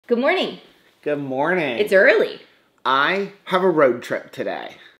Good morning. Good morning. It's early. I have a road trip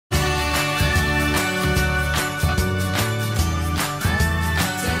today.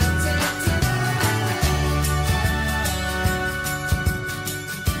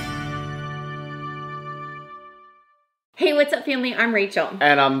 Hey, what's up, family? I'm Rachel.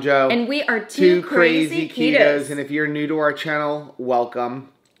 And I'm Joe. And we are Two Crazy Ketos. And if you're new to our channel, welcome.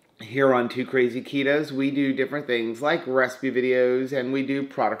 Here on Two Crazy Ketos, we do different things like recipe videos and we do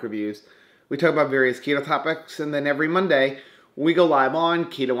product reviews. We talk about various keto topics, and then every Monday, we go live on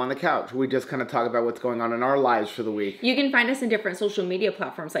Keto on the Couch. We just kind of talk about what's going on in our lives for the week. You can find us in different social media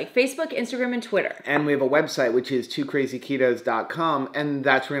platforms like Facebook, Instagram, and Twitter. And we have a website, which is twocrazyketos.com, and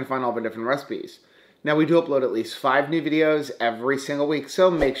that's where you're going to find all the different recipes. Now, we do upload at least 5 new videos every single week,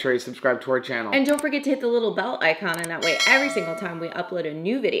 so make sure you subscribe to our channel. And don't forget to hit the little bell icon, and that way every single time we upload a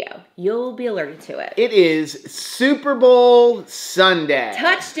new video, you'll be alerted to it. It is Super Bowl Sunday.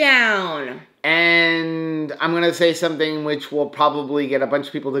 Touchdown! And I'm going to say something which will probably get a bunch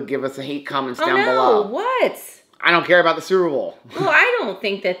of people to give us a hate comments down below. What? I don't care about the Super Bowl. Well, I don't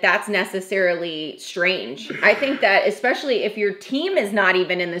think that that's necessarily strange. I think that especially if your team is not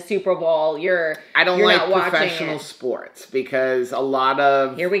even in the Super Bowl, I don't like professional sports because a lot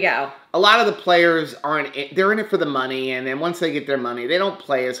of the players they're in it for the money, and then once they get their money, they don't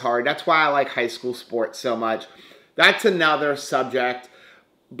play as hard. That's why I like high school sports so much. That's another subject,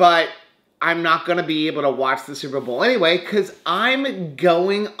 but I'm not going to be able to watch the Super Bowl anyway because I'm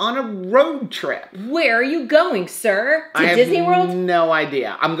going on a road trip. Where are you going, sir? To Disney World? I have no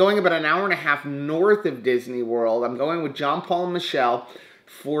idea. I'm going about an hour and a half north of Disney World. I'm going with John Paul and Michelle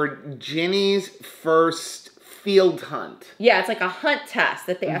for Ginny's first field hunt. Yeah, it's like a hunt test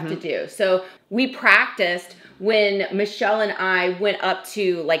that they have to do. So we practiced when Michelle and I went up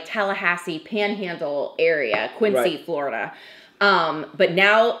to like Tallahassee Panhandle area, Quincy, Florida. But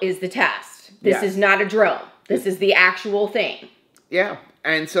now is the test. This is not a drill. This is the actual thing. Yeah.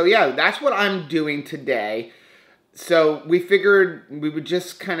 And so, that's what I'm doing today. So we figured we would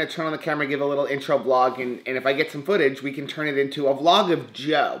just kind of turn on the camera, give a little intro vlog, and if I get some footage, we can turn it into a vlog of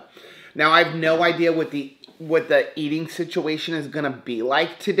Joe. Now, I have no idea what the eating situation is going to be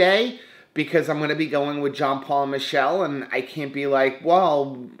like today, because I'm going to be going with John Paul and Michelle, and I can't be like,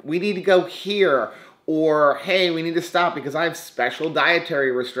 well, we need to go here, or, hey, we need to stop because I have special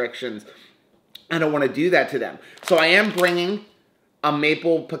dietary restrictions. I don't want to do that to them. So I am bringing a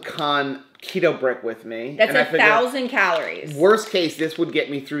maple pecan keto brick with me. That's 1,000 calories. Worst case, this would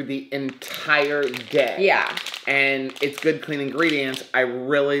get me through the entire day. Yeah. And it's good, clean ingredients. I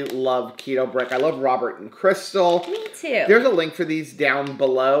really love keto brick. I love Robert and Crystal. Me too. There's a link for these down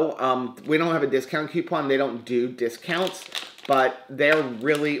below. We don't have a discount coupon. They don't do discounts, but they're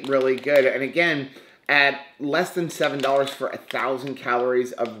really, really good. And again, at less than $7 for 1,000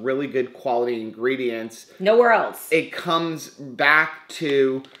 calories of really good quality ingredients. Nowhere else. It comes back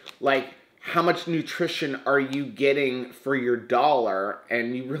to, like, how much nutrition are you getting for your dollar?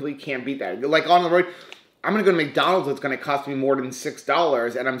 And you really can't beat that. Like, on the road, I'm going to go to McDonald's. It's going to cost me more than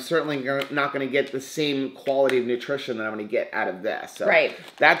 $6. And I'm certainly not going to get the same quality of nutrition that I'm going to get out of this. So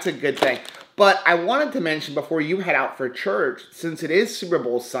that's a good thing. But I wanted to mention before you head out for church, since it is Super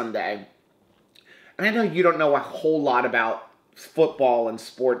Bowl Sunday, and I know you don't know a whole lot about football and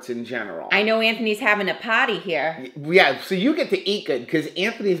sports in general. I know Anthony's having a party here. Yeah, so you get to eat good because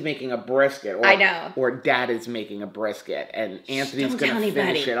Anthony's making a brisket. I know. Or Dad is making a brisket, and Anthony's going to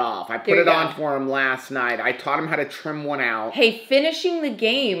finish it off. I put it on for him last night. I taught him how to trim one out. Hey, finishing the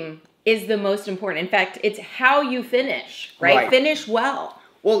game is the most important. In fact, it's how you finish, right? Finish well.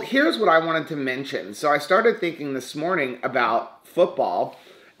 Well, here's what I wanted to mention. So I started thinking this morning about football,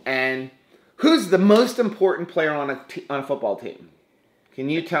 and who's the most important player on a football team? Can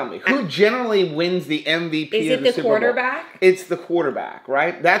you tell me? Who generally wins the MVP of the Super Bowl? Is it the quarterback? It's the quarterback,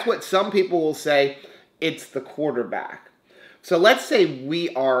 right? That's what some people will say. It's the quarterback. So let's say we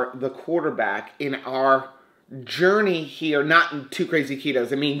are the quarterback in our journey here, not in Two Crazy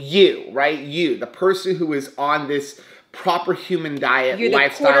Ketos. I mean you, right? You, the person who is on this proper human diet, lifestyle journey. You're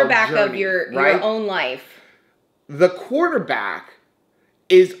the quarterback of your own life. The quarterback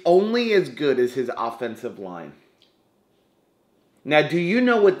is only as good as his offensive line. Now, do you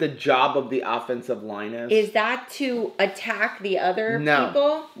know what the job of the offensive line is? Is that to attack the other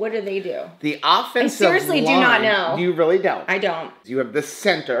people? What do they do? The offensive line... I seriously do not know. You really don't? I don't. You have the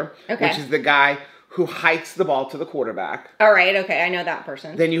center, which is the guy who hikes the ball to the quarterback. All right, okay, I know that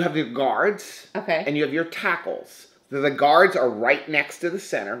person. Then you have your guards. Okay. And you have your tackles. The guards are right next to the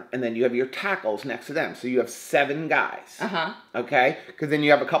center, and then you have your tackles next to them. So you have 7 guys. Uh-huh. Okay? Because then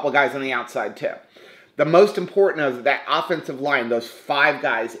you have a couple guys on the outside, too. the most important of that offensive line, those 5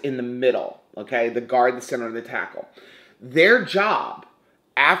 guys in the middle, okay, the guard, the center, the tackle, their job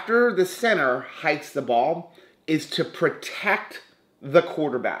after the center hikes the ball is to protect the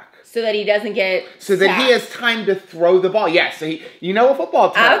quarterback. So that he doesn't get So that he has time to throw the ball. Yes, so you know a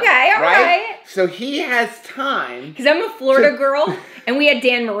football term. Okay, all right. So he has time. Because I'm a Florida girl, and we had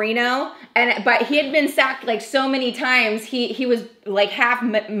Dan Marino, but he had been sacked like so many times. He was like half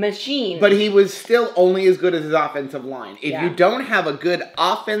machine. But he was still only as good as his offensive line. If you don't have a good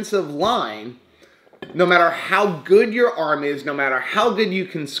offensive line, no matter how good your arm is, no matter how good you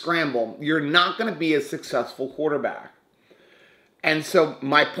can scramble, you're not going to be a successful quarterback. And so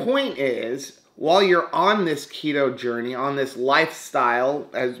my point is, while you're on this keto journey, on this lifestyle,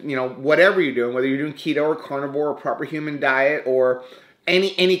 as you know, whatever you're doing, whether you're doing keto or carnivore or proper human diet or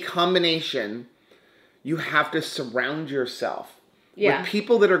any combination, you have to surround yourself with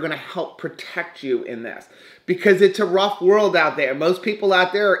people that are going to help protect you in this. Because it's a rough world out there. Most people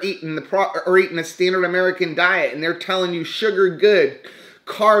out there are eating a standard American diet, and they're telling you sugar good,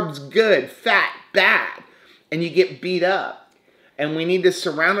 carbs good, fat bad, and you get beat up. And we need to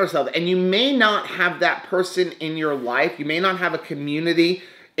surround ourselves. And you may not have that person in your life. You may not have a community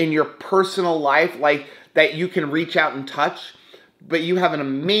in your personal life like that you can reach out and touch. But you have an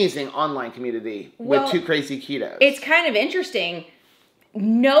amazing online community with 2 Crazy Ketos. It's kind of interesting.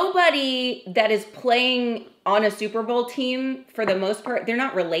 Nobody that is playing on a Super Bowl team, for the most part, they're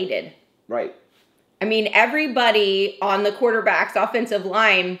not related. Right. I mean, everybody on the quarterback's offensive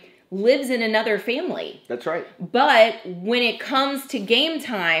line lives in another family. That's right. But when it comes to game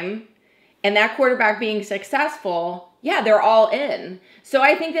time and that quarterback being successful, they're all in. So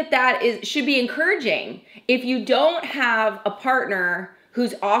I think that should be encouraging. If you don't have a partner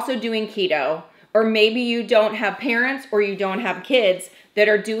who's also doing keto, or maybe you don't have parents or you don't have kids that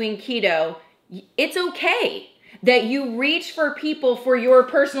are doing keto, it's okay that you reach for people for your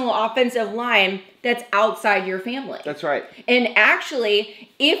personal offensive line that's outside your family. That's right. And actually,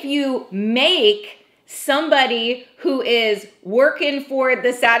 if you make somebody who is working for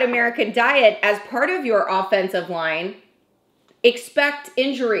the Sad American diet as part of your offensive line, expect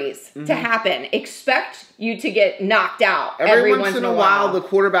injuries to happen. Expect you to get knocked out every once in a while. The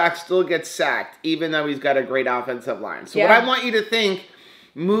quarterback still gets sacked, even though he's got a great offensive line. So what I want you to think,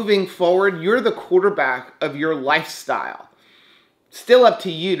 moving forward, you're the quarterback of your lifestyle. Still up to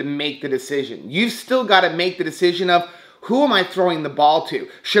you to make the decision. You've still got to make the decision of, who am I throwing the ball to?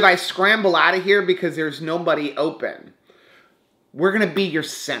 Should I scramble out of here because there's nobody open? We're going to be your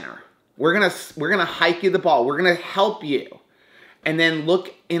center. We're going to hike you the ball. We're going to help you. And then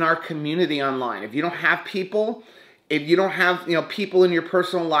look in our community online. If you don't have people, if you don't have people in your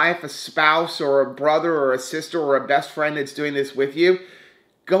personal life, a spouse or a brother or a sister or a best friend that's doing this with you,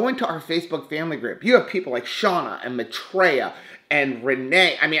 go into our Facebook family group. You have people like Shauna and Maitreya and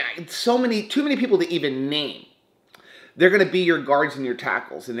Renee. I mean, too many people to even name. They're going to be your guards and your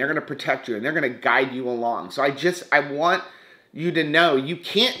tackles, and they're going to protect you, and they're going to guide you along. So I want you to know you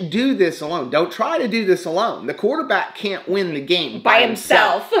can't do this alone. Don't try to do this alone. The quarterback can't win the game by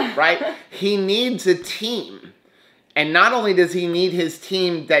himself, right? He needs a team. And not only does he need his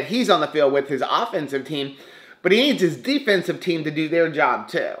team that he's on the field with, his offensive team, but he needs his defensive team to do their job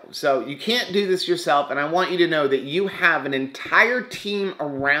too. So you can't do this yourself, and I want you to know that you have an entire team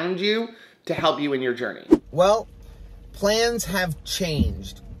around you to help you in your journey. Well, plans have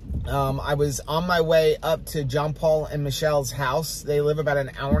changed. I was on my way up to John Paul and Michelle's house. They live about an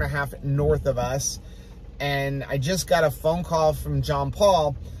hour and a half north of us. And I just got a phone call from John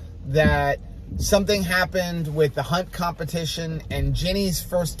Paul that something happened with the hunt competition, and Jenny's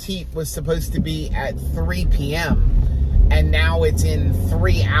first heat was supposed to be at 3 p.m. and now it's in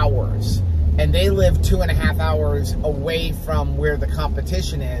 3 hours. And they live 2.5 hours away from where the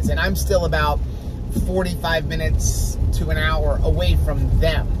competition is. And I'm still about 45 minutes to an hour away from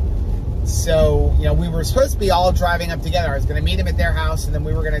them. So, we were supposed to be all driving up together. I was going to meet them at their house, and then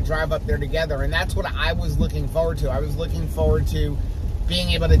we were going to drive up there together. And that's what I was looking forward to. I was looking forward to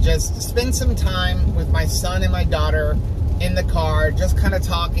being able to just spend some time with my son and my daughter in the car, just kind of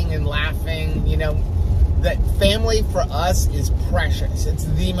talking and laughing. That family for us is precious. It's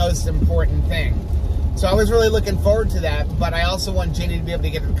the most important thing. So I was really looking forward to that, but I also want Jenny to be able to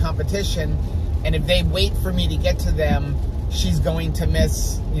get to the competition. And if they wait for me to get to them, she's going to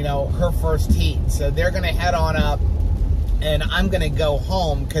miss, her first heat. So they're going to head on up, and I'm going to go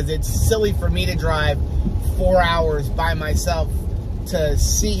home because it's silly for me to drive 4 hours by myself to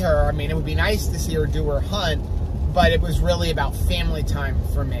see her. I mean, it would be nice to see her do her hunt, but it was really about family time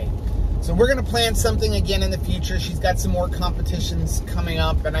for me. So we're going to plan something again in the future. She's got some more competitions coming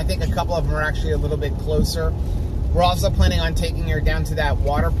up, and I think a couple of them are actually a little bit closer. We're also planning on taking her down to that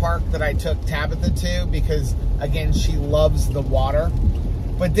water park that I took Tabitha to because, again, she loves the water.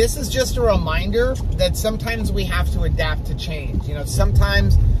 But this is just a reminder that sometimes we have to adapt to change. You know,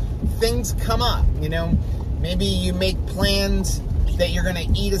 sometimes things come up, you know. Maybe you make plans that you're going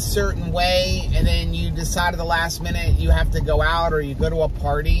to eat a certain way, and then you decide at the last minute you have to go out or you go to a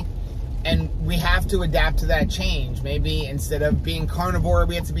party. And we have to adapt to that change. Maybe instead of being carnivore,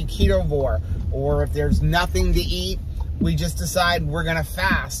 we have to be ketovore. Or if there's nothing to eat, we just decide we're going to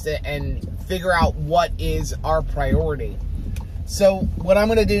fast and figure out what is our priority. So what I'm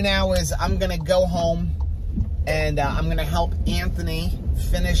going to do now is I'm going to go home and I'm going to help Anthony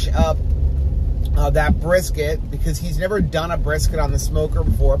finish up that brisket because he's never done a brisket on the smoker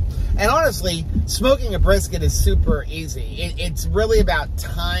before. And honestly, smoking a brisket is super easy. It's really about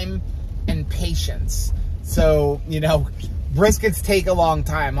time and patience. So, you know, briskets take a long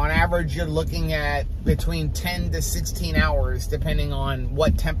time. On average, you're looking at between 10 to 16 hours, depending on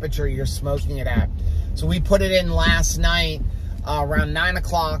what temperature you're smoking it at. So we put it in last night around 9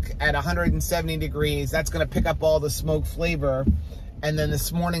 o'clock at 170 degrees. That's going to pick up all the smoke flavor. And then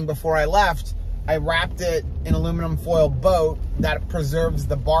this morning before I left, I wrapped it in aluminum foil boat that preserves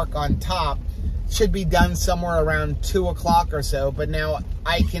the bark on top. Should be done somewhere around 2 o'clock or so, but now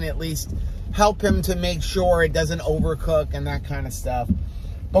I can at least help him to make sure it doesn't overcook and that kind of stuff.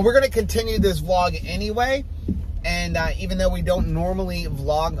 But we're going to continue this vlog anyway, and even though we don't normally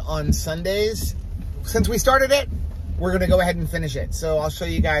vlog on Sundays, since we started it, we're going to go ahead and finish it. So I'll show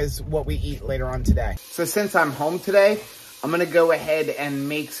you guys what we eat later on today. So since I'm home today, I'm going to go ahead and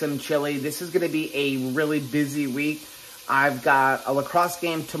make some chili. This is going to be a really busy week. I've got a lacrosse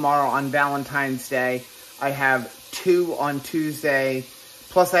game tomorrow on Valentine's Day. I have 2 on Tuesday.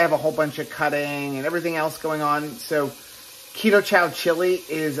 Plus I have a whole bunch of cutting and everything else going on. So Keto Chow chili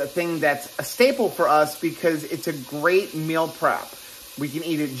is a thing that's a staple for us because it's a great meal prep. We can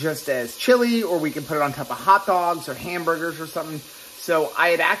eat it just as chili, or we can put it on top of hot dogs or hamburgers or something. So I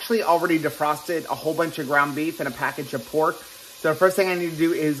had actually already defrosted a whole bunch of ground beef and a package of pork. So the first thing I need to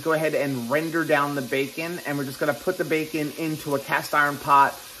do is go ahead and render down the bacon, and we're just going to put the bacon into a cast iron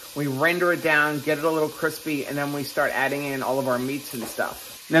pot. We render it down, get it a little crispy, and then we start adding in all of our meats and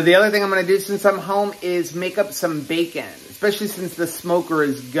stuff. Now the other thing I'm going to do since I'm home is make up some bacon, especially since the smoker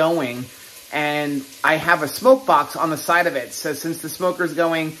is going, and I have a smoke box on the side of it. So since the smoker is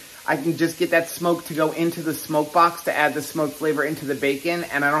going, I can just get that smoke to go into the smoke box to add the smoke flavor into the bacon,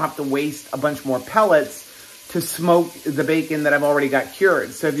 and I don't have to waste a bunch more pellets to smoke the bacon that I've already got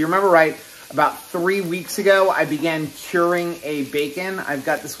cured. So if you remember right, about 3 weeks ago, I began curing a bacon. I've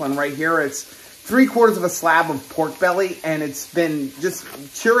got this one right here. It's 3/4 of a slab of pork belly, and it's been just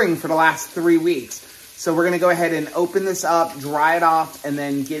curing for the last 3 weeks. So we're gonna go ahead and open this up, dry it off, and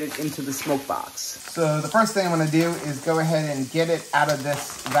then get it into the smoke box. So the first thing I'm gonna do is go ahead and get it out of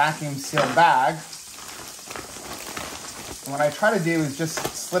this vacuum sealed bag. And what I try to do is just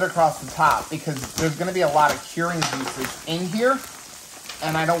slit across the top because there's going to be a lot of curing juices in here,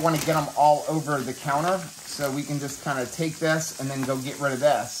 and I don't want to get them all over the counter. So we can just kind of take this and then go get rid of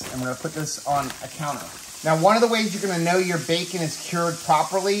this. And we're going to put this on a counter. Now, one of the ways you're going to know your bacon is cured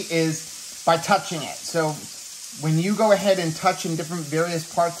properly is by touching it. So when you go ahead and touch in different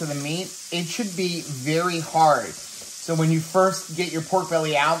various parts of the meat, it should be very hard. So when you first get your pork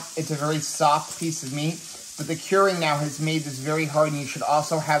belly out, it's a very soft piece of meat. But the curing now has made this very hard, and you should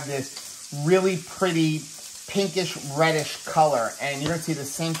also have this really pretty pinkish reddish color. And you're going to see the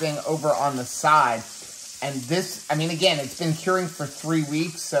same thing over on the side. And this, I mean, again, it's been curing for 3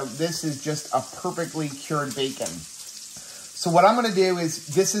 weeks, so this is just a perfectly cured bacon. So what I'm going to do is,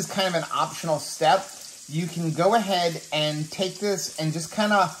 this is kind of an optional step. You can go ahead and take this and just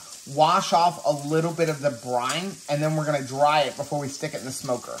kind of wash off a little bit of the brine, and then we're going to dry it before we stick it in the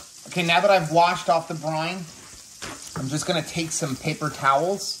smoker. Okay, now that I've washed off the brine, I'm just going to take some paper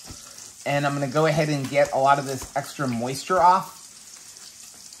towels, and I'm going to go ahead and get a lot of this extra moisture off.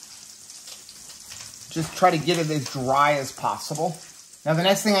 Just try to get it as dry as possible. Now the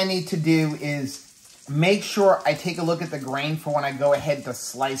next thing I need to do is make sure I take a look at the grain for when I go ahead to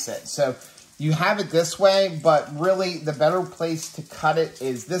slice it. So you have it this way, but really the better place to cut it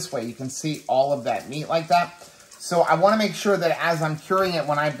is this way. You can see all of that meat like that. So I want to make sure that as I'm curing it,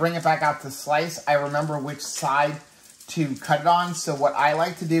 when I bring it back out to slice, I remember which side to cut it on. So what I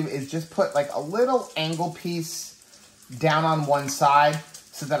like to do is just put like a little angle piece down on one side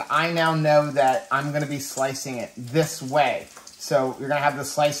so that I now know that I'm going to be slicing it this way. So you're gonna have the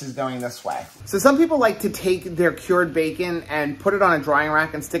slices going this way. So some people like to take their cured bacon and put it on a drying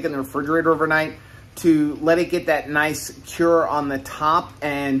rack and stick it in the refrigerator overnight to let it get that nice cure on the top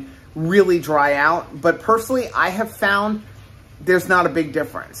and really dry out. But personally, I have found there's not a big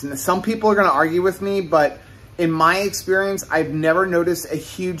difference. And some people are gonna argue with me, but in my experience, I've never noticed a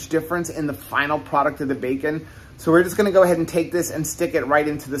huge difference in the final product of the bacon. So we're just gonna go ahead and take this and stick it right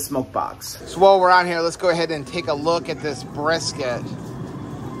into the smoke box. So while we're on here, let's go ahead and take a look at this brisket.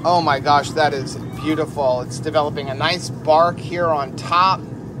 Oh my gosh, that is beautiful. It's developing a nice bark here on top.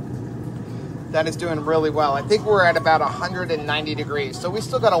 That is doing really well. I think we're at about 190 degrees, so we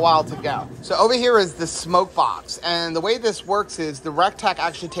still got a while to go. So over here is the smoke box, and the way this works is the Rectac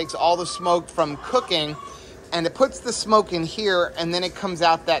actually takes all the smoke from cooking and it puts the smoke in here, and then it comes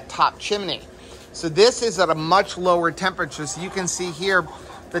out that top chimney. So this is at a much lower temperature. So you can see here,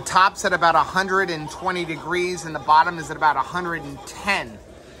 the top's at about 120 degrees and the bottom is at about 110.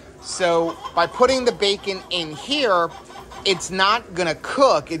 So by putting the bacon in here, it's not gonna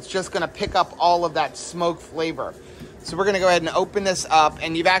cook, it's just gonna pick up all of that smoke flavor. So we're gonna go ahead and open this up,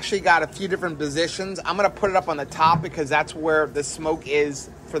 and you've actually got a few different positions. I'm gonna put it up on the top because that's where the smoke is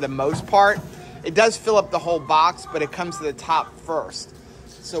for the most part. It does fill up the whole box, but it comes to the top first.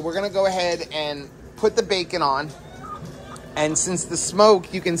 So we're gonna go ahead and put the bacon on. And since the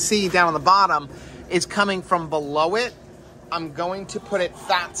smoke, you can see down on the bottom, is coming from below it, I'm going to put it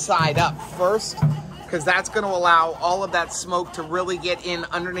fat side up first, because that's gonna allow all of that smoke to really get in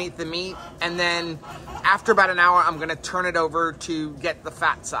underneath the meat. And then after about an hour, I'm gonna turn it over to get the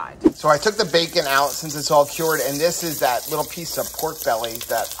fat side. So I took the bacon out since it's all cured, and this is that little piece of pork belly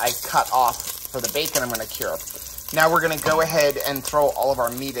that I cut off for the bacon I'm gonna cure. Now we're gonna go ahead and throw all of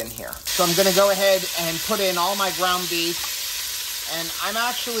our meat in here. So I'm gonna go ahead and put in all my ground beef, and I'm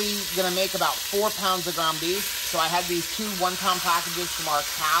actually gonna make about 4 pounds of ground beef. So I had these 2 1-pound packages from our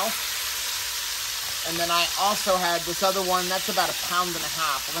cow. And then I also had this other one, that's about 1.5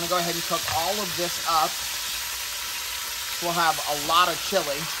 pounds. We're gonna go ahead and cook all of this up. We'll have a lot of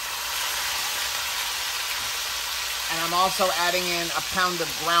chili. And I'm also adding in 1 pound of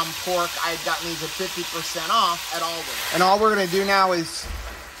ground pork. I had gotten these at 50% off at Aldi. And all we're gonna do now is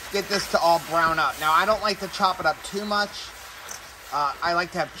get this to all brown up. Now, I don't like to chop it up too much. I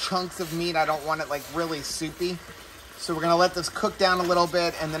like to have chunks of meat. I don't want it like really soupy. So we're gonna let this cook down a little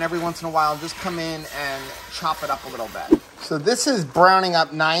bit, and then every once in a while, just come in and chop it up a little bit. So this is browning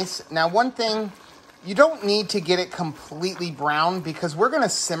up nice. Now, one thing, you don't need to get it completely brown because we're gonna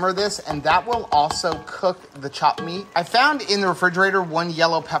simmer this, and that will also cook the chopped meat. I found in the refrigerator 1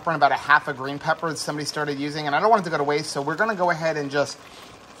 yellow pepper and about 1/2 a green pepper that somebody started using, and I don't want it to go to waste, so we're gonna go ahead and just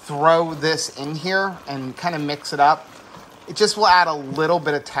throw this in here and kind of mix it up. It just will add a little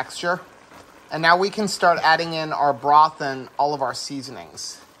bit of texture. And now we can start adding in our broth and all of our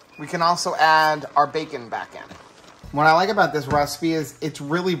seasonings. We can also add our bacon back in. What I like about this recipe is it's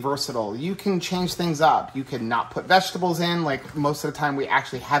really versatile. You can change things up. You can not put vegetables in, like most of the time we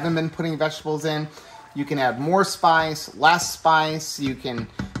actually haven't been putting vegetables in. You can add more spice, less spice. You can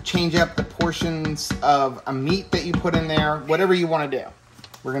change up the portions of a meat that you put in there, whatever you want to do.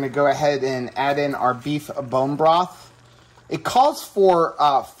 We're gonna go ahead and add in our beef bone broth. It calls for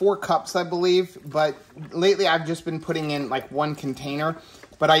 4 cups, I believe, but lately I've just been putting in like 1 container.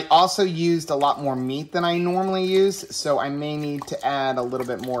 But I also used a lot more meat than I normally use, so I may need to add a little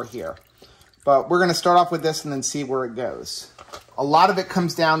bit more here. But we're gonna start off with this and then see where it goes. A lot of it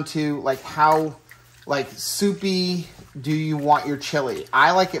comes down to like how like soupy do you want your chili.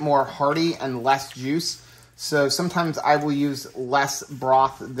 I like it more hearty and less juice. So sometimes I will use less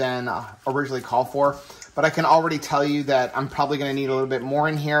broth than originally called for. But I can already tell you that I'm probably going to need a little bit more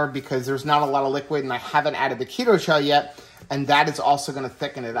in here because there's not a lot of liquid and I haven't added the keto chow yet. And that is also going to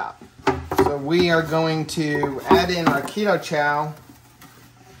thicken it up. So we are going to add in our keto chow.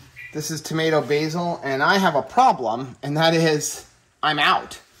 This is tomato basil. And I have a problem, and that is I'm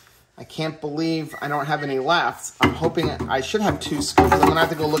out. I can't believe I don't have any left. I'm hoping I should have 2 scoops. I'm going to have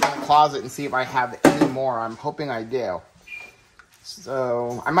to go look in the closet and see if I have any more. I'm hoping I do.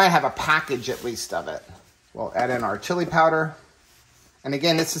 So I might have a package at least of it. We'll add in our chili powder. And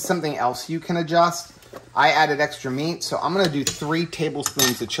again, this is something else you can adjust. I added extra meat, so I'm going to do 3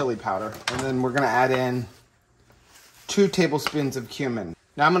 tablespoons of chili powder. And then we're going to add in 2 tablespoons of cumin.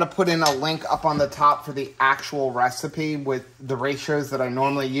 Now I'm going to put in a link up on the top for the actual recipe with the ratios that I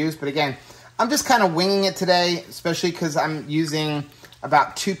normally use. But again, I'm just kind of winging it today, especially because I'm using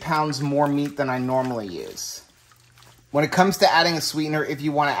about 2 pounds more meat than I normally use. When it comes to adding a sweetener, if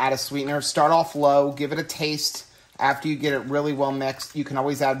you want to add a sweetener, start off low, give it a taste. After you get it really well mixed, you can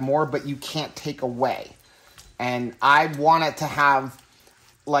always add more, but you can't take away. And I want it to have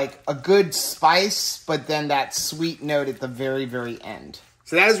like a good spice, but then that sweet note at the very, very end.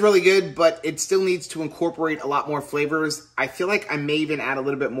 So that is really good, but it still needs to incorporate a lot more flavors. I feel like I may even add a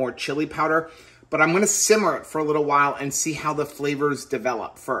little bit more chili powder, but I'm gonna simmer it for a little while and see how the flavors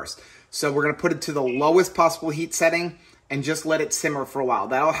develop first. So we're gonna put it to the lowest possible heat setting and just let it simmer for a while.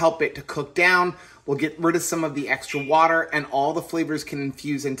 That'll help it to cook down. We'll get rid of some of the extra water and all the flavors can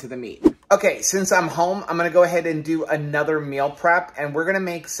infuse into the meat. Okay, since I'm home, I'm gonna go ahead and do another meal prep and we're gonna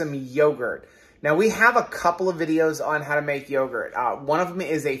make some yogurt. Now we have a couple of videos on how to make yogurt. One of them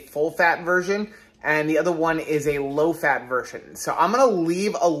is a full fat version and the other one is a low fat version. So I'm gonna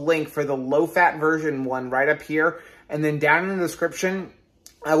leave a link for the low fat version one right up here. And then down in the description,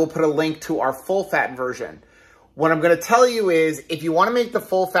 I will put a link to our full fat version. What I'm gonna tell you is if you wanna make the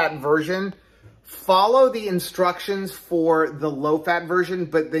full fat version, follow the instructions for the low fat version,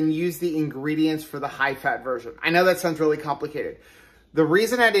 but then use the ingredients for the high fat version. I know that sounds really complicated. The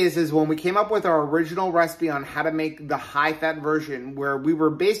reason that is when we came up with our original recipe on how to make the high fat version, where we were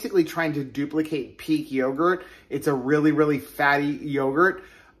basically trying to duplicate peak yogurt. It's a really, really fatty yogurt.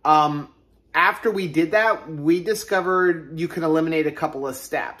 After we did that, we discovered you can eliminate a couple of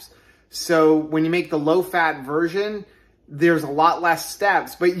steps. So when you make the low fat version, there's a lot less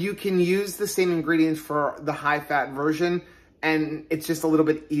steps, but you can use the same ingredients for the high fat version and it's just a little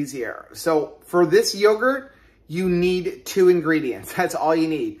bit easier. So for this yogurt, you need 2 ingredients. That's all you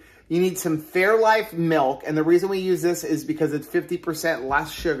need. You need some Fairlife milk. And the reason we use this is because it's 50%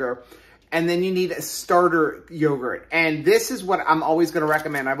 less sugar. And then you need a starter yogurt. And this is what I'm always going to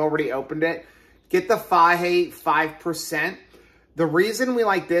recommend. I've already opened it. Get the Fage 5%. The reason we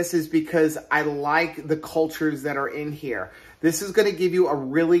like this is because I like the cultures that are in here. This is going to give you a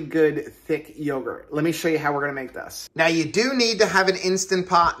really good thick yogurt. Let me show you how we're going to make this. Now you do need to have an Instant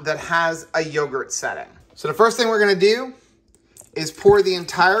Pot that has a yogurt setting. So the first thing we're going to do is pour the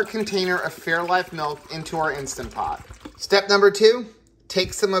entire container of Fairlife milk into our Instant Pot. Step number 2,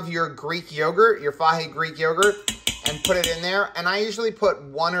 take some of your Greek yogurt, your Fage Greek yogurt, and put it in there. And I usually put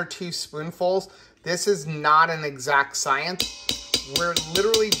 1 or 2 spoonfuls. This is not an exact science. We're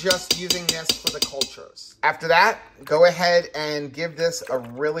literally just using this for the cultures. After that, go ahead and give this a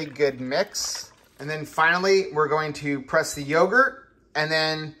really good mix. And then finally, we're going to press the yogurt. And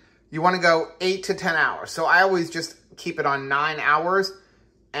then you want to go 8 to 10 hours. So I always just keep it on 9 hours.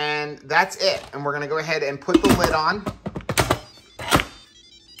 And that's it. And we're going to go ahead and put the lid on.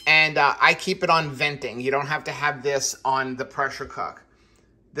 And I keep it on venting. You don't have to have this on the pressure cook.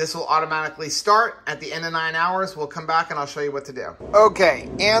 This will automatically start. At the end of 9 hours, we'll come back and I'll show you what to do. Okay,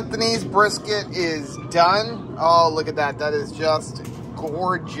 Anthony's brisket is done. Oh, look at that. That is just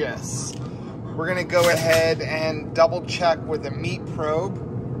gorgeous. We're gonna go ahead and double check with a meat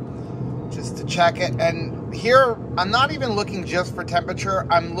probe just to check it. And here, I'm not even looking just for temperature.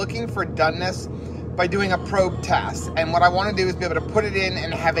 I'm looking for doneness by doing a probe test. And what I wanna do is be able to put it in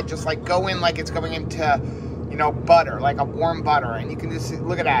and have it just like go in like it's going into, you know, butter, like a warm butter. And you can just see,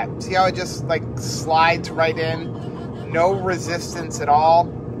 look at that. See how it just like slides right in? No resistance at all.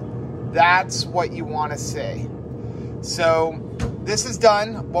 That's what you want to see. So this is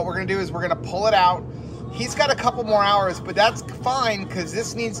done. What we're going to do is we're going to pull it out. He's got a couple more hours, but that's fine because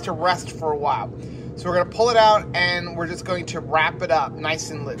this needs to rest for a while. So we're going to pull it out and we're just going to wrap it up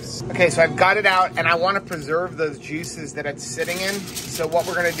nice and loose. Okay, so I've got it out and I want to preserve those juices that it's sitting in. So what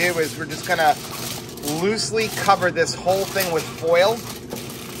we're going to do is we're just going to loosely cover this whole thing with foil.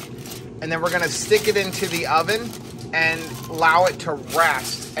 And then we're going to stick it into the oven and allow it to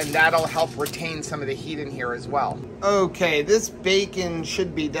rest. And that'll help retain some of the heat in here as well. Okay, this bacon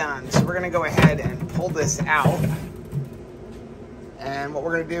should be done. So we're going to go ahead and pull this out. And what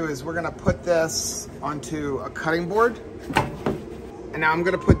we're going to do is we're going to put this onto a cutting board. And now I'm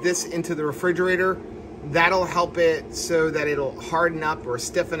going to put this into the refrigerator. That'll help it so that it'll harden up or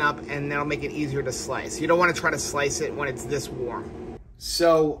stiffen up, and that'll make it easier to slice. You don't want to try to slice it when it's this warm.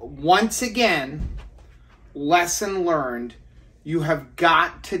 So once again, lesson learned, you have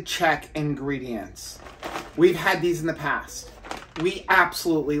got to check ingredients. We've had these in the past. We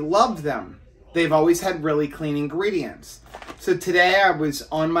absolutely loved them. They've always had really clean ingredients. So today I was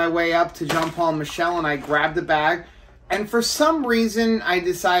on my way up to Jean Paul and Michelle and I grabbed the bag. And for some reason, I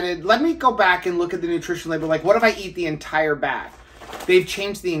decided, let me go back and look at the nutrition label. Like, what if I eat the entire bag? They've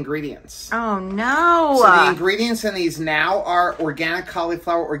changed the ingredients. Oh, no. So the ingredients in these now are organic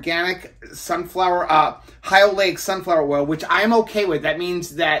cauliflower, organic sunflower, high oleic sunflower oil, which I'm okay with. That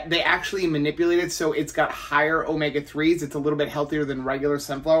means that they actually manipulate it so it's got higher omega-3s. It's a little bit healthier than regular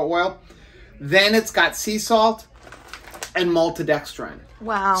sunflower oil. Then it's got sea salt and maltodextrin.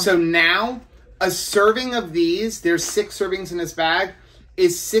 Wow. So now A serving of these, there's 6 servings in this bag,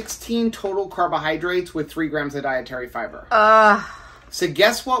 is 16 total carbohydrates with 3 grams of dietary fiber. So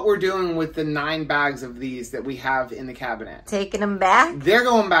guess what we're doing with the 9 bags of these that we have in the cabinet? Taking them back? They're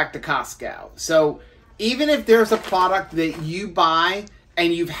going back to Costco. So even if there's a product that you buy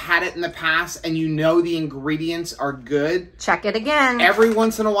and you've had it in the past and you know the ingredients are good, check it again. Every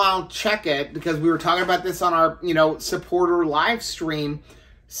once in a while, check it, because we were talking about this on our, supporter live stream.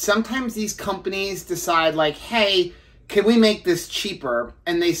 Sometimes these companies decide like, hey, can we make this cheaper?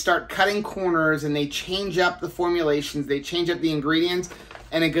 And they start cutting corners and they change up the formulations, they change up the ingredients,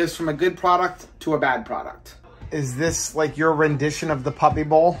 and it goes from a good product to a bad product. Is this like your rendition of the Puppy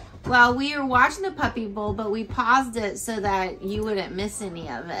Bowl? Well, we were watching the Puppy Bowl, but we paused it so that you wouldn't miss any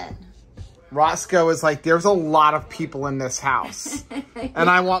of it. Roscoe is like, there's a lot of people in this house and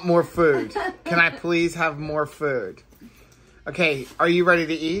I want more food. Can I please have more food? Okay, are you ready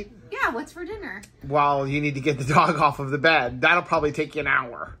to eat? Yeah, what's for dinner? Well, you need to get the dog off of the bed. That'll probably take you an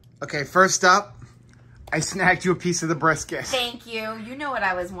hour. Okay, first up, I snagged you a piece of the brisket. Thank you. You know what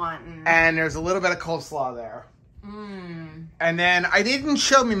I was wanting. And there's a little bit of coleslaw there. And then I didn't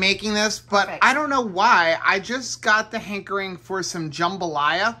show me making this, but perfect. I don't know why. I just got the hankering for some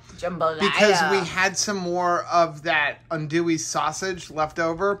jambalaya. Because we had some more of that andouille sausage left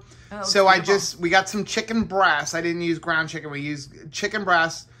over. Oh, so we got some chicken breast. I didn't use ground chicken. We used chicken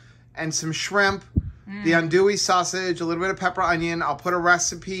breast and some shrimp, the andouille sausage, a little bit of pepper, onion. I'll put a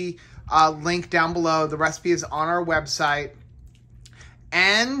recipe link down below. The recipe is on our website.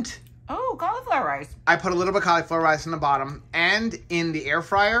 And oh, cauliflower rice. I put a little bit of cauliflower rice in the bottom. And in the air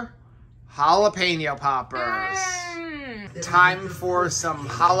fryer, jalapeno poppers. Time for some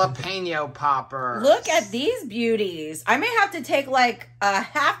jalapeno poppers. Look at these beauties. I may have to take like a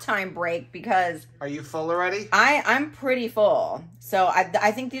halftime break because... Are you full already? I'm pretty full. So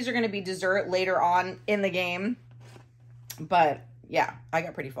I think these are going to be dessert later on in the game. But yeah, I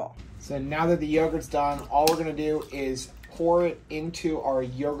got pretty full. So now that the yogurt's done, all we're going to do is pour it into our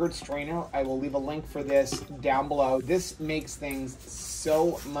yogurt strainer. I will leave a link for this down below. This makes things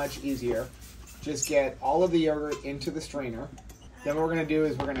so much easier. Just get all of the yogurt into the strainer. Then what we're going to do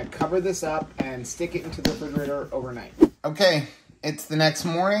is we're going to cover this up and stick it into the refrigerator overnight. Okay, it's the next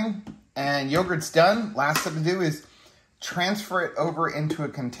morning and yogurt's done. Last step to do is transfer it over into a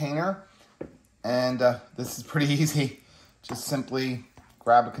container. And this is pretty easy. Just simply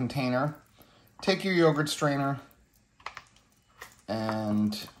grab a container, take your yogurt strainer,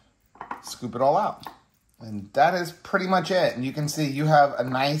 and scoop it all out. And that is pretty much it. And you can see you have a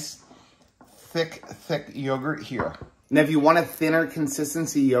nice thick yogurt here. Now, if you want a thinner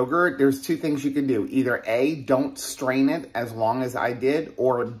consistency yogurt, there's 2 things you can do. Either A, don't strain it as long as I did,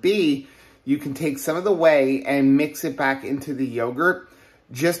 or B, you can take some of the whey and mix it back into the yogurt.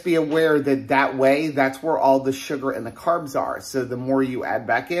 Just be aware that whey, that's where all the sugar and the carbs are. So the more you add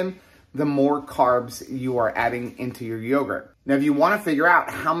back in, the more carbs you are adding into your yogurt. Now, if you want to figure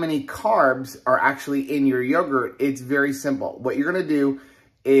out how many carbs are actually in your yogurt, it's very simple. What you're going to do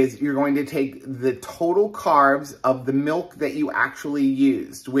is you're going to take the total carbs of the milk that you actually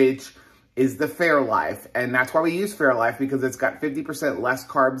used, which is the Fairlife. And that's why we use Fairlife, because it's got 50% less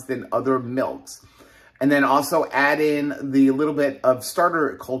carbs than other milks. And then also add in the little bit of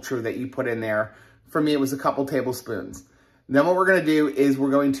starter culture that you put in there. For me, it was a couple tablespoons. Then what we're going to do is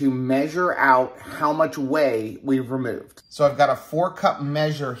we're going to measure out how much whey we've removed. So I've got a 4-cup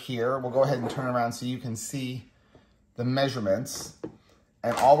measure here. We'll go ahead and turn around so you can see the measurements.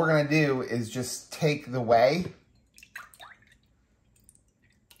 And all we're going to do is just take the whey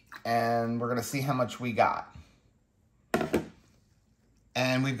and we're going to see how much we got.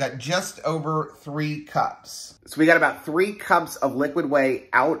 And we've got just over 3 cups. So we got about 3 cups of liquid whey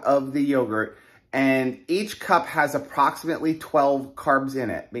out of the yogurt. And each cup has approximately 12 carbs in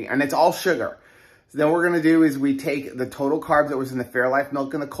it. And it's all sugar. So then what we're going to do is we take the total carbs that was in the Fairlife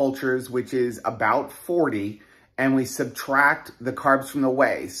milk and the cultures, which is about 40, and we subtract the carbs from the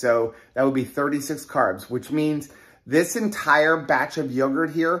whey. So that would be 36 carbs, which means this entire batch of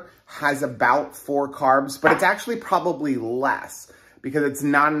yogurt here has about 4 carbs, but it's actually probably less because it's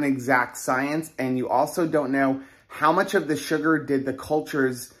not an exact science. And you also don't know how much of the sugar did the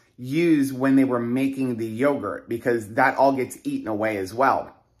cultures use when they were making the yogurt, because that all gets eaten away as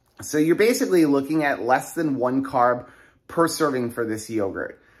well. So you're basically looking at less than 1 carb per serving for this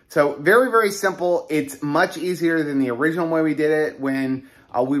yogurt. So very, very simple. It's much easier than the original way we did it when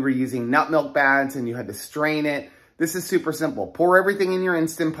we were using nut milk baths and you had to strain it. This is super simple. Pour everything in your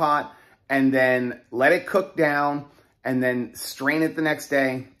Instant Pot and then let it cook down and then strain it the next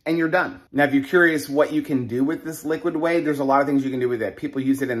day and you're done. Now, if you're curious what you can do with this liquid whey, there's a lot of things you can do with it. People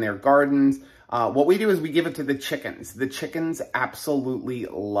use it in their gardens. What we do is we give it to the chickens. The chickens absolutely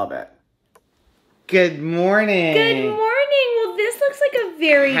love it. Good morning. Good morning. Well, this looks like a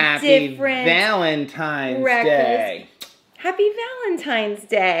very different Valentine's breakfast. Day. Happy Valentine's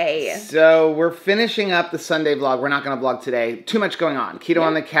Day. So we're finishing up the Sunday vlog. We're not going to vlog today. Too much going on. Keto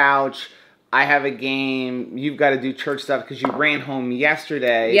on the couch. I have a game. You've got to do church stuff because you ran home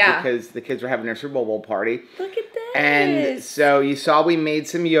yesterday because the kids were having their Super Bowl party. Look at this. And so you saw we made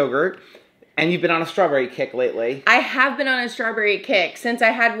some yogurt. And you've been on a strawberry kick lately. I have been on a strawberry kick since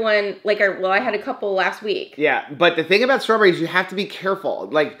I had one, I had a couple last week. Yeah, but the thing about strawberries, you have to be careful.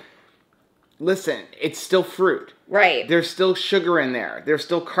 Like, listen, it's still fruit. Right. There's still sugar in there. There's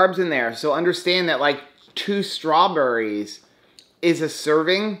still carbs in there. So understand that, 2 strawberries is a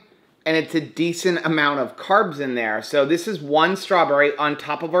serving, and it's a decent amount of carbs in there. So this is 1 strawberry on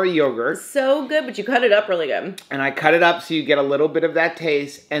top of our yogurt. So good, but you cut it up really good. And I cut it up so you get a little bit of that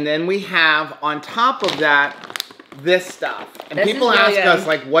taste. And then we have, on top of that, this stuff. And this people really ask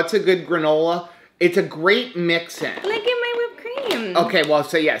good. us, what's a good granola? It's a great mix-in. Look at my whipped cream. Okay, well,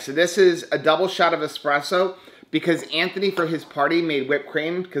 so this is a double shot of espresso. Because Anthony, for his party, made whipped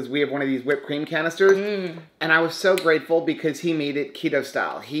cream, because we have one of these whipped cream canisters. And I was so grateful because he made it keto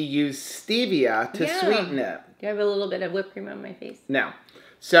style. He used stevia to sweeten it. Do I have a little bit of whipped cream on my face? No.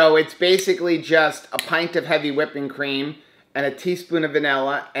 So it's basically just a pint of heavy whipping cream and a teaspoon of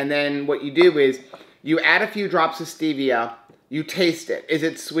vanilla. And then what you do is you add a few drops of stevia. You taste it. Is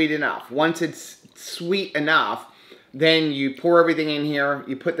it sweet enough? Once it's sweet enough, then you pour everything in here.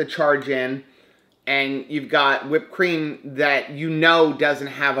 You put the charge in. And you've got whipped cream that doesn't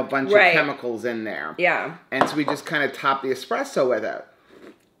have a bunch of chemicals in there. Yeah. And so we just kind of top the espresso with it.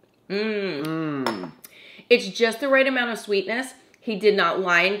 It's just the right amount of sweetness. He did not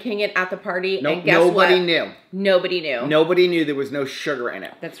Lion King it at the party. Nope, and guess what? nobody knew. Nobody knew. Nobody knew there was no sugar in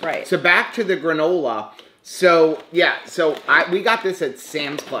it. That's right. So back to the granola. So, we got this at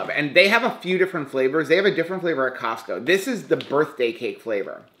Sam's Club. And they have a few different flavors. They have a different flavor at Costco. This is the birthday cake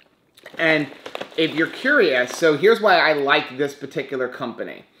flavor. And if you're curious, so here's why I like this particular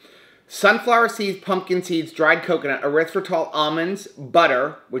company. Sunflower seeds, pumpkin seeds, dried coconut, erythritol almonds,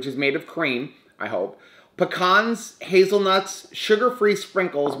 butter, which is made of cream, I hope, pecans, hazelnuts, sugar-free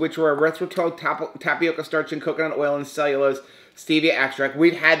sprinkles, which are erythritol, tapioca starch, and coconut oil and cellulose, stevia extract.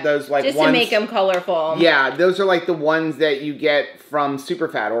 We've had those just to make them colorful. Yeah, those are the ones that you get from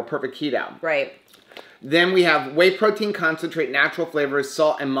Superfat or Perfect Keto. Right. Then we have whey protein concentrate, natural flavors,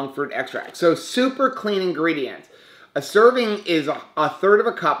 salt, and monk fruit extract. So super clean ingredients. A serving is a third of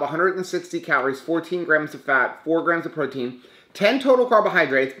a cup, 160 calories, 14 grams of fat, 4 grams of protein, 10 total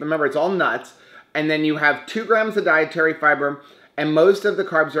carbohydrates. Remember, it's all nuts. And then you have 2 grams of dietary fiber, and most of the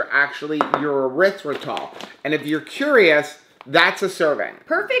carbs are actually your erythritol. And if you're curious, that's a serving.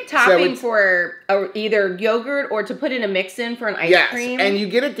 Perfect topping for either yogurt or to put in a mix-in for an ice cream. Yes, and you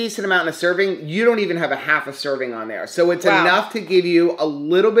get a decent amount in a serving. You don't even have a half a serving on there. So it's enough to give you a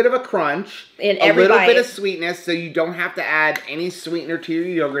little bit of a crunch, in a little bit of sweetness, so you don't have to add any sweetener to your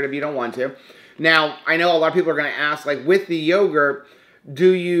yogurt if you don't want to. Now, I know a lot of people are going to ask, with the yogurt,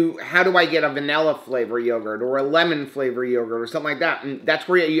 how do I get a vanilla flavor yogurt or a lemon flavor yogurt or something like that? And that's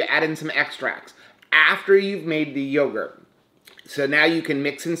where you add in some extracts after you've made the yogurt. So now you can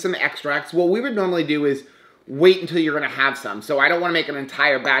mix in some extracts. What we would normally do is wait until you're going to have some. So I don't want to make an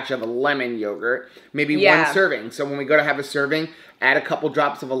entire batch of a lemon yogurt. Maybe 1 serving. So when we go to have a serving, add a couple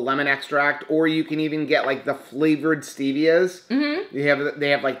drops of a lemon extract. Or you can even get the flavored stevias. They have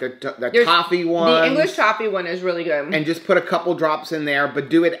the toffee one. The English toffee one is really good. And just put a couple drops in there. But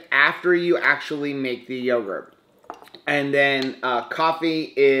do it after you actually make the yogurt. And then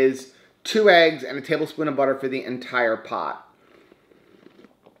coffee is 2 eggs and a tablespoon of butter for the entire pot.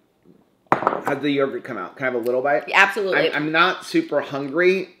 How'd the yogurt come out? Can I have a little bite? Absolutely. I'm not super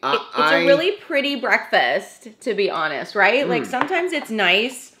hungry. It's a really pretty breakfast, to be honest, right? Sometimes it's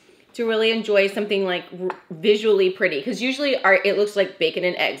nice to really enjoy something visually pretty. Because usually it looks like bacon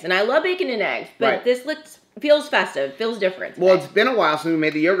and eggs. And I love bacon and eggs. But this feels festive. Feels different today. Well, it's been a while since we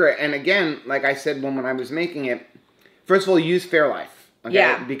made the yogurt. And again, like I said when I was making it, first of all, use Fairlife. Okay?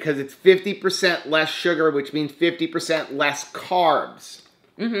 Yeah. Because it's 50% less sugar, which means 50% less carbs.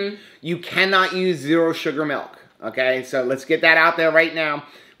 You cannot use 0 sugar milk, okay? So let's get that out there right now.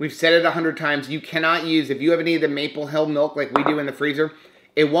 We've said it 100 times. You cannot use, if you have any of the Maple Hill milk like we do in the freezer,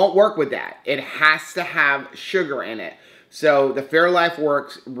 it won't work with that. It has to have sugar in it. So the Fairlife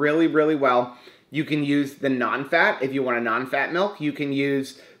works really, really well. You can use the non-fat if you want a non-fat milk. You can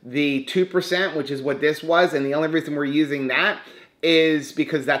use the 2%, which is what this was. And the only reason we're using that is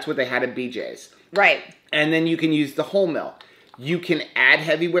because that's what they had at BJ's. Right. And then you can use the whole milk. You can add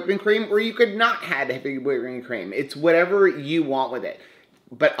heavy whipping cream or you could not add heavy whipping cream. It's whatever you want with it.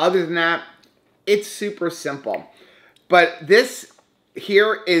 But other than that, it's super simple. But this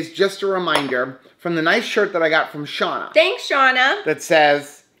here is just a reminder from the nice shirt that I got from Shauna. Thanks, Shauna. That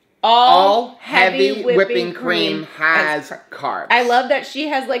says, all heavy whipping cream has carbs. I love that she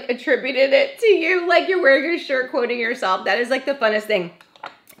has like attributed it to you, like you're wearing your shirt quoting yourself. That is like the funnest thing.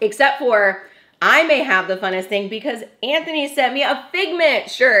 Except for, I may have the funnest thing because Anthony sent me a Figment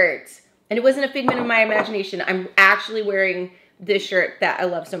shirt. And it wasn't a figment of my imagination. I'm actually wearing this shirt that I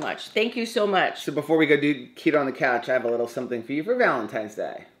love so much. Thank you so much. So before we go do Keto on the Couch, I have a little something for you for Valentine's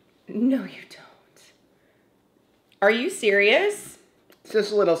Day. No, you don't. Are you serious? It's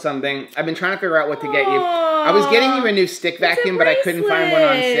just a little something. I've been trying to figure out what to get you. I was getting you a new stick vacuum, but I couldn't find one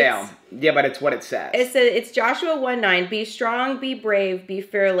on sale. Yeah, but it's what it says. It's Joshua 1:9. Be strong, be brave, be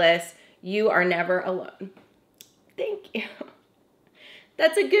fearless. You are never alone. Thank you.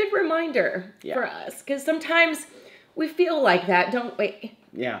 That's a good reminder for us. Because sometimes we feel like that, don't we?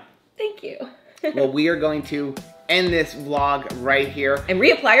 Yeah. Thank you. Well, we are going to end this vlog right here. And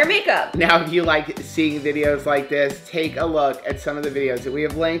reapply your makeup. Now, if you like seeing videos like this, take a look at some of the videos that we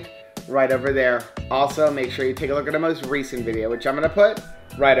have linked right over there. Also, make sure you take a look at the most recent video, which I'm going to put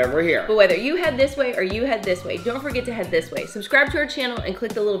right over here. But whether you head this way or you head this way, don't forget to head this way. Subscribe to our channel and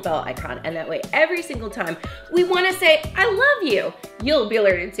click the little bell icon. And that way, every single time we want to say, I love you, you'll be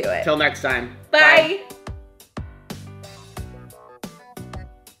alerted to it. Till next time. Bye. Bye.